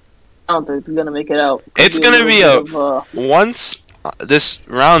 I don't think they're going to make it out. It's Could gonna be little bit of, Once this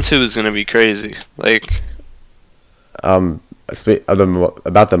round 2 is gonna be crazy. Like, About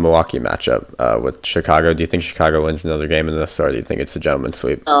the Milwaukee matchup with Chicago, do you think Chicago wins another game in this, or do you think it's a gentleman's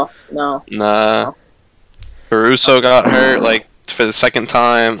sweep? no. nah. Caruso got hurt like for the second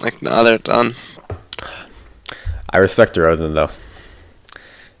time. Like, nah, they're done. I respect DeRozan though.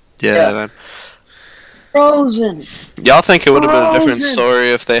 Yeah, man. Frozen. Y'all think it would have been a different Frozen. story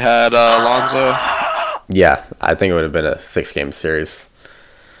if they had Lonzo? Yeah, I think it would have been a 6-game series.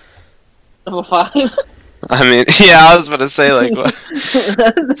 Number 5. I mean, yeah, I was about to say like what?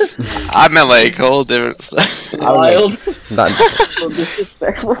 I meant like whole different stuff. Wild. Not, So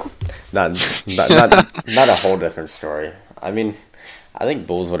disrespectful. not a whole different story. I mean, I think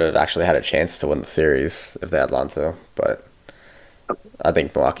Bulls would have actually had a chance to win the series if they had Lonzo, but I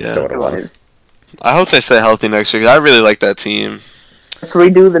think Milwaukee still would have won. I hope they stay healthy next year. 'Cause I really like that team. Let's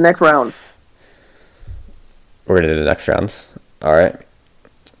redo the next rounds. We're gonna do the next rounds. All right.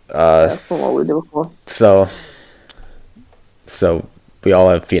 That's what we do before. So we all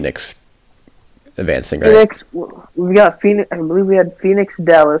have Phoenix advancing, right? Phoenix, we got Phoenix. I believe we had Phoenix,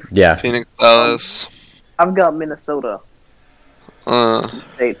 Dallas. Yeah. Phoenix, Dallas. I've got Minnesota Uh,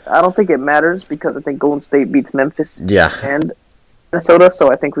 State. I don't think it matters because I think Golden State beats Memphis Yeah. and Minnesota,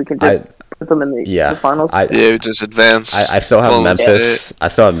 so I think we can just put them in the finals. yeah, just advance. I still have Golden Memphis. State. I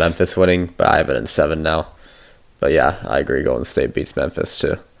still have Memphis winning, but I have it in 7 now. But yeah, I agree. Golden State beats Memphis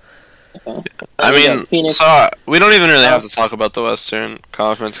too. I We got mean, Phoenix. so we don't even really have to talk about the Western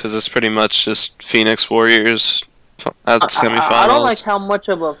Conference because it's pretty much just Phoenix Warriors at semifinals. I don't like how much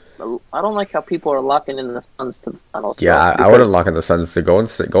of a. I don't like how people are locking in the Suns to the finals. Yeah, though, I wouldn't because lock in the Suns to Golden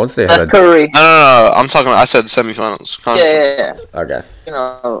State. Golden State Steph had a Curry. No. I'm talking. I said semifinals. Yeah. okay. You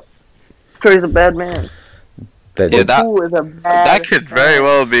know, Curry's a bad man. Yeah, that Poole is a bad. that could very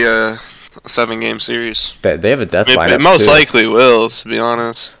well be a 7-game series. They have a death I mean, lineup it most too. likely will, to be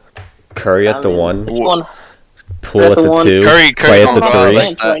honest. Curry at the I mean, 1, One. Poole at at the the one. 2, Curry Clay at don't the go out 3.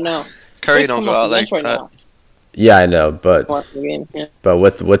 like that. Right now. Curry He's don't come go off out the like bench right that. now. Yeah, I know, but Watch the game. Yeah.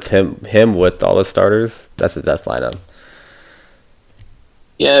 with him with all the starters, that's a death lineup.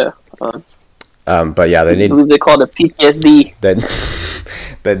 Yeah. But yeah, I believe they call it PTSD.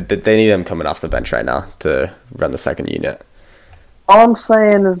 they need him coming off the bench right now to run the second unit. All I'm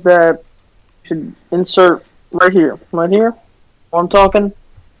saying is that you should insert right here. While I'm talking,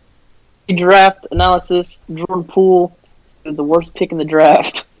 draft analysis. Jordan Poole is the worst pick in the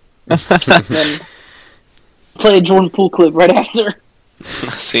draft. Then play a Jordan Poole clip right after.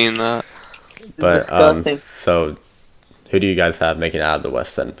 Seen that. But Disgusting. so who do you guys have making it out of the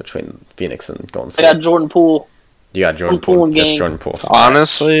West then between Phoenix and Golden I State? got Jordan Poole. You got Jordan Poole Poole, and just gang. Jordan Poole.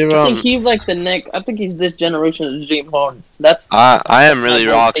 Honestly, I bro, think he's like the next. I think he's this generation's James Harden. That's I am really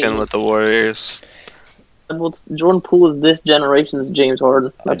my rocking opinion. with the Warriors. Jordan Poole is this generation's James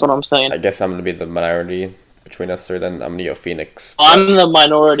Harden. That's what I'm saying. I guess I'm gonna be the minority between us three. Then I'm gonna go Phoenix. I'm the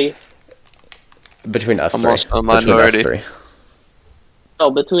minority. Between us I'm three. also a Between us minority. three. No,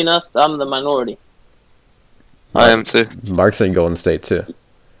 between us, I'm the minority. I am too. Marc's in Golden State too.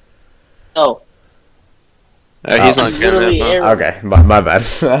 No, He's not Literally getting it. Aaron. Okay, my bad.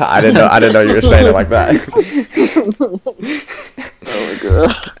 I didn't know you were saying it like that. oh my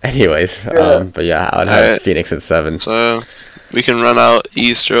god. Anyways, Yeah. but yeah, I would have Alright. Phoenix at 7. So we can run out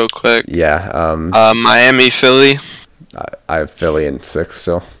East real quick. Yeah, Miami, Philly. I have Philly in 6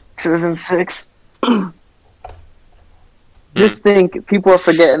 still. 6 Just think, people are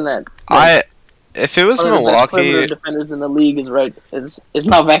forgetting that. If it was one of the best perimeter Milwaukee, defenders in the league is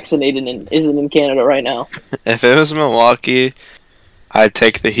not vaccinated and isn't in Canada right now. if it was Milwaukee, I'd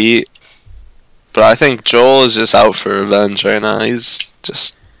take the Heat. But I think Joel is just out for revenge right now. He's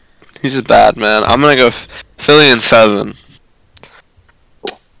a bad man. I'm gonna go Philly in 7.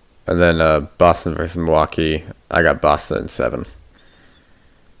 And then Boston versus Milwaukee. I got Boston in 7.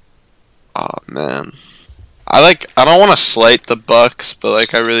 Oh man, I don't want to slight the Bucks,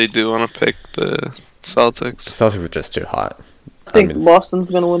 but I really do want to pick the Celtics. Celtics are just too hot. I think Boston's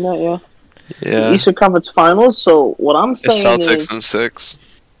gonna win that. Yeah. Yeah, Eastern Conference Finals. So what I'm it's saying Celtics is, in 6.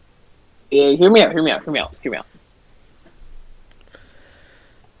 yeah, hear me out.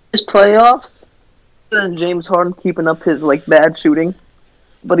 His playoffs, and James Harden keeping up his bad shooting,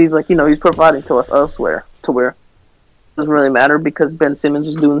 but he's he's providing to us elsewhere to where it doesn't really matter because Ben Simmons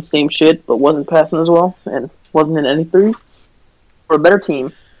was doing the same shit but wasn't passing as well and wasn't in any threes. For a better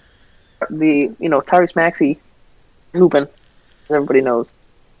team, Tyrese Maxey is hooping, as everybody knows.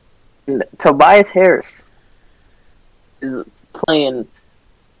 And Tobias Harris is playing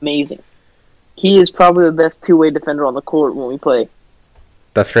amazing. He is probably the best two-way defender on the court when we play.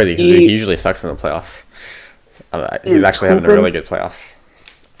 That's crazy because he usually sucks in the playoffs. He's actually having a really good playoffs.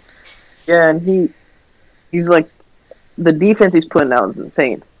 Yeah, and he's the defense he's putting out is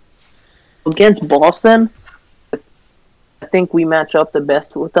insane. Against Boston, I think we match up the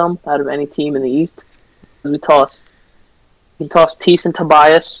best with them out of any team in the East. Because we can toss Tease and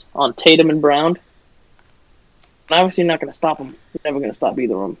Tobias on Tatum and Brown. And obviously, you're not going to stop them. You're never going to stop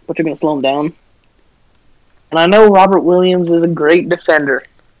either of them, but you're going to slow them down. And I know Robert Williams is a great defender,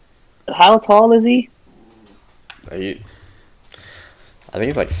 but how tall is he? I think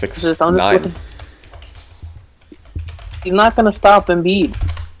he's like I'm just 6'9". looking. He's not gonna stop Embiid.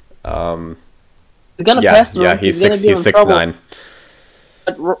 He's gonna pester him. Yeah, he's gonna give him 6'9".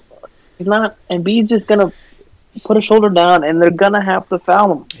 But he's not. Embiid's just gonna put a shoulder down, and they're gonna have to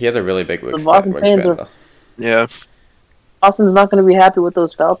foul him. He has a really big Boston fans wingspan, though. Yeah. Boston's not gonna be happy with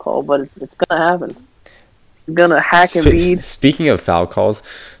those foul calls, but it's gonna happen. He's gonna hack Embiid. Speaking of foul calls,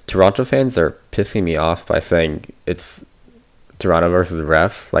 Toronto fans are pissing me off by saying it's Toronto versus the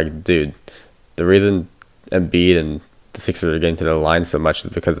refs. Like, dude, the reason Embiid and the Sixers are getting to the line so much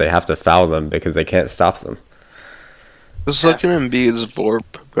is because they have to foul them because they can't stop them. Just looking at Embiid's VORP,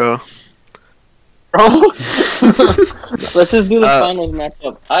 bro. Let's just do the finals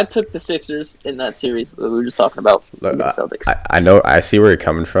matchup. I took the Sixers in that series that we were just talking about. Look, the Celtics. I see where you're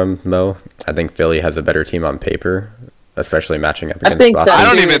coming from, Mo. I think Philly has a better team on paper, especially matching up against Boston. I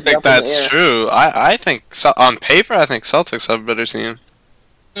don't even think that's true. I think on paper, I think Celtics have a better team.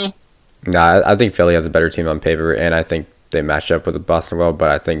 Nah, I think Philly has a better team on paper, and I think they match up with Boston well. But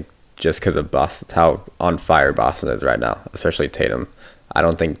I think just because of Boston, how on fire Boston is right now, especially Tatum, I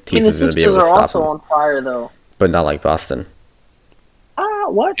don't think T is going to be able to stop them. The Sixers are also on fire, though. But not like Boston.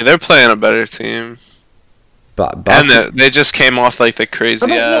 What? Yeah, they're playing a better team. Boston, and they just came off like the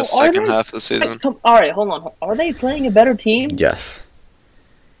crazy ass second half of the season. All right, hold on. Are they playing a better team? Yes.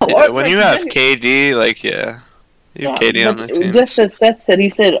 Yeah, when you have KD, like, yeah. You have KD on the team. Just as Seth said, he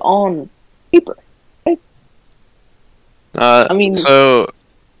said on paper. Right? I mean, so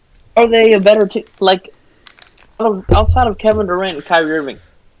are they a better team? Like, outside of Kevin Durant and Kyrie Irving,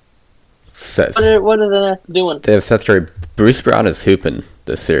 what are the Nets doing? They have Seth Curry. Bruce Brown is hooping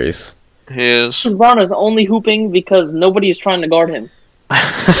this series. He is. Bruce Brown is only hooping because nobody is trying to guard him.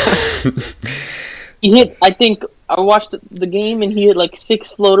 He hit. I think I watched the game and he hit like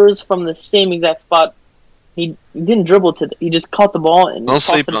 6 floaters from the same exact spot. He didn't dribble he just caught the ball and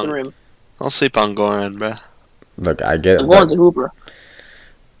tossed it to the rim. I'll sleep on Goran, bro. Look, I get it. Goran's a hooper.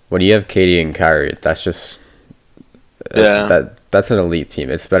 When you have KD and Kyrie, that's just that's an elite team.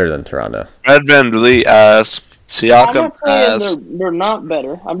 It's better than Toronto. Red Van Vliet ass. Siakam I'm not saying they're not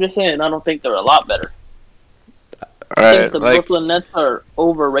better. I'm just saying I don't think they're a lot better. I think the Brooklyn Nets are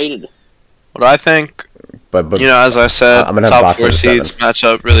overrated. What I think, but you know, as I said, top 4 seeds match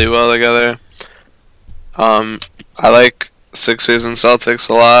up really well together. I like Sixers and Celtics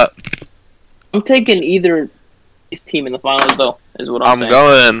a lot. I'm taking either team in the finals, though. Is what I'm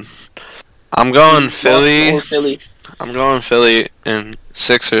saying. I'm going Philly. I'm going Philly in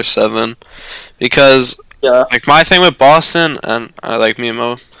 6 or 7 because like my thing with Boston, and me and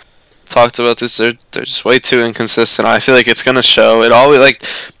Mo talked about this. They're just way too inconsistent. I feel like it's gonna show. It always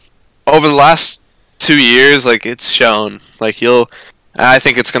over the last 2 years, it's shown. I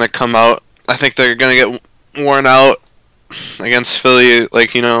think it's gonna come out. I think they're gonna get worn out against Philly.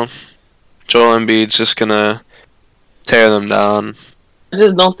 Joel Embiid's just gonna tear them down. I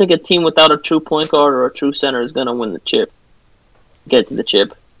just don't think a team without a true point guard or a true center is gonna win the chip. Get to the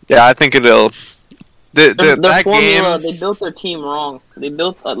chip. Yeah, I think it'll. That formula, they built their team wrong. They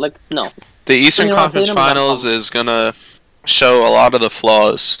built no. The Eastern Conference Finals is gonna show a lot of the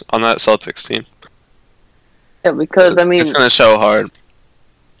flaws on that Celtics team. Yeah, because it's gonna show hard.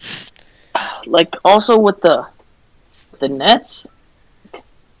 Also with the Nets,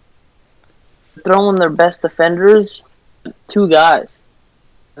 throwing their best defenders, 2 guys,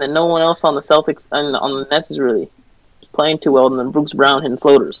 and then no one else on the Celtics and on the Nets is really playing too well. And then Bruce Brown hitting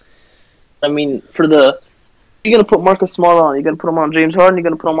floaters. You're gonna put Marcus Smart on. You're gonna put him on James Harden. You're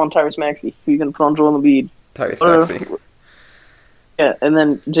gonna put him on Tyrese Maxey. You're gonna put on Joel Embiid. Tyrese Maxey. Yeah, and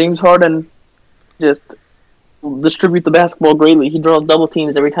then James Harden just distribute the basketball greatly. He draws double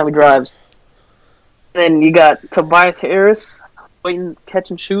teams every time he drives. Then you got Tobias Harris waiting, catch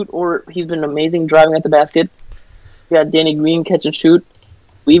and shoot, or he's been amazing driving at the basket. You got Danny Green catch and shoot.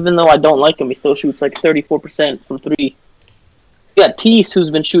 Even though I don't like him, he still shoots 34% from 3. You got Tease, who's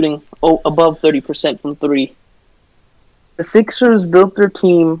been shooting above 30% from 3. The Sixers built their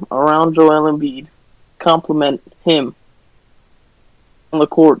team around Joel Embiid, complement him on the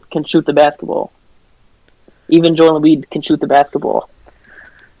court, can shoot the basketball. Even Joel Embiid can shoot the basketball.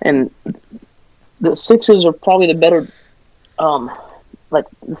 And the Sixers are probably the better, the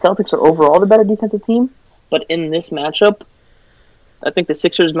Celtics are overall the better defensive team, but in this matchup, I think the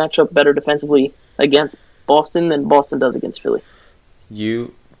Sixers match up better defensively against Boston than Boston does against Philly.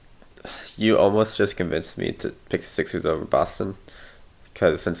 You almost just convinced me to pick Sixers over Boston,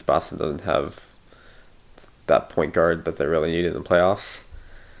 because since Boston doesn't have that point guard that they really need in the playoffs.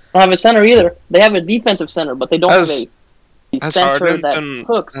 They don't have a center either. They have a defensive center, but they don't have a center that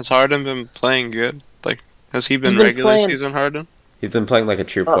hooks. Has Harden been playing good? Has he been regular season Harden? He's been playing like a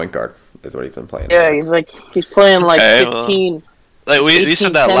true point guard. is what he's been playing. Yeah, he's playing like Okay, well. 15. Like we 18,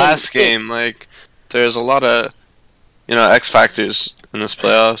 said that 10, last 6. game. Like there's a lot of X factors in this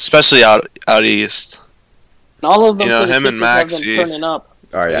playoff, especially out east. And all of them for the him and Sixers have Maxey. been turning up.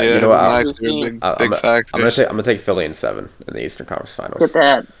 All right, yeah. Yeah, You know what? Maxey are big I'm factors. gonna take Philly in 7 in the Eastern Conference Finals. Get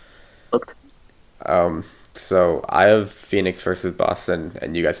that. Looked. So I have Phoenix versus Boston,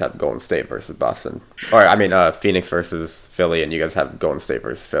 and you guys have Golden State versus Boston. Or I mean, Phoenix versus Philly, and you guys have Golden State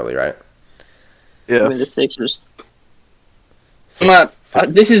versus Philly, right? Yeah. I mean, the Sixers. I'm not.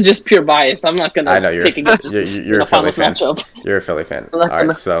 This is just pure bias. I'm not gonna I know you're pick against you're a Philly fan. matchup. You're a Philly fan. I'm All not right,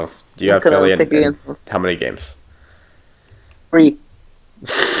 gonna- so do you I'm have not gonna Philly pick in against them. how many games? 3.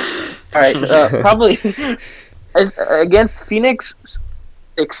 All right, probably against Phoenix,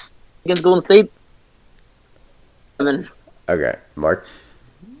 6. Against Golden State, 7. Okay, Mark.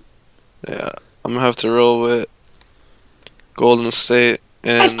 Yeah, I'm gonna have to roll with Golden State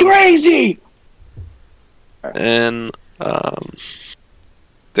That's and crazy.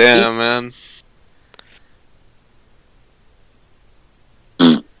 damn man.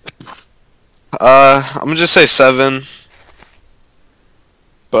 I'm gonna just say 7,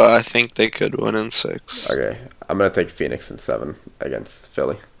 but I think they could win in 6. Okay, I'm gonna take Phoenix in 7 against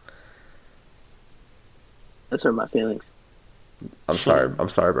Philly. That's hurt my feelings. I'm sorry,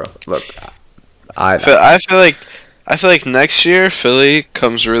 bro. Look, I I feel like next year Philly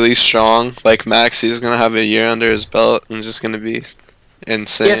comes really strong. Like Maxey's gonna have a year under his belt and just gonna be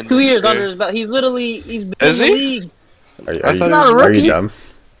insane. He has 2 this years year. under his belt. He's been Is in the he? league. are thought he was a you rookie. dumb?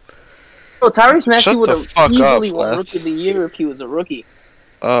 Bro, Tyrese Maxey Shut would the have fuck easily up, won Left. Rookie of the Year if he was a rookie.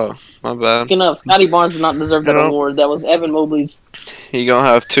 Oh, my bad. Speaking of, Scotty Barnes did not deserve that You know- award. That was Evan Mobley's. He gonna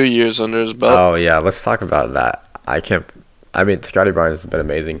have 2 years under his belt. Oh yeah, let's talk about that. I mean, Scotty Barnes has been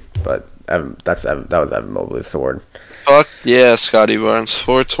amazing, but that was Evan Mobley's award. Fuck yeah, Scotty Barnes,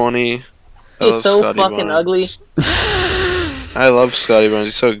 420. I He's love so Scotty fucking Barnes. ugly. I love Scotty Barnes.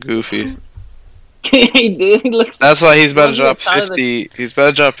 He's so goofy. He did. He looks. That's why he's about to He's drop Tyler the- 50. He's about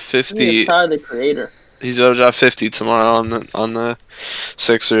to drop He's 50. Tyler the Creator. He's about to drop 50 tomorrow on the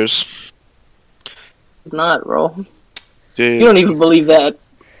Sixers. He's not, bro. You Dude, don't even believe that.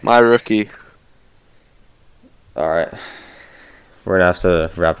 my rookie. All right, we're gonna have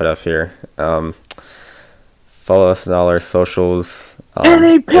to wrap it up here. Follow us on all our socials.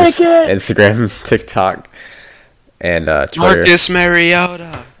 Kenny Pickett! Instagram, TikTok, and Twitter Marcus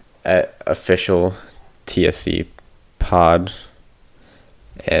Mariota. at official TSC pod.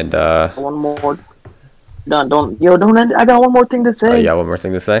 And One more. Don't end. I got one more thing to say. yeah, one more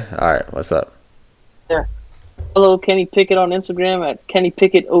thing to say. All right, what's up? Follow Kenny Pickett on Instagram at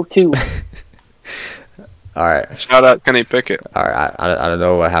KennyPickett02. All right. Shout out Kenny Pickett. All right, I don't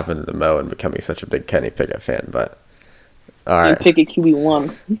know what happened to Mo and becoming such a big Kenny Pickett fan, but all right, Kenny Pickett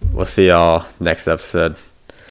QB1. we'll see y'all next episode.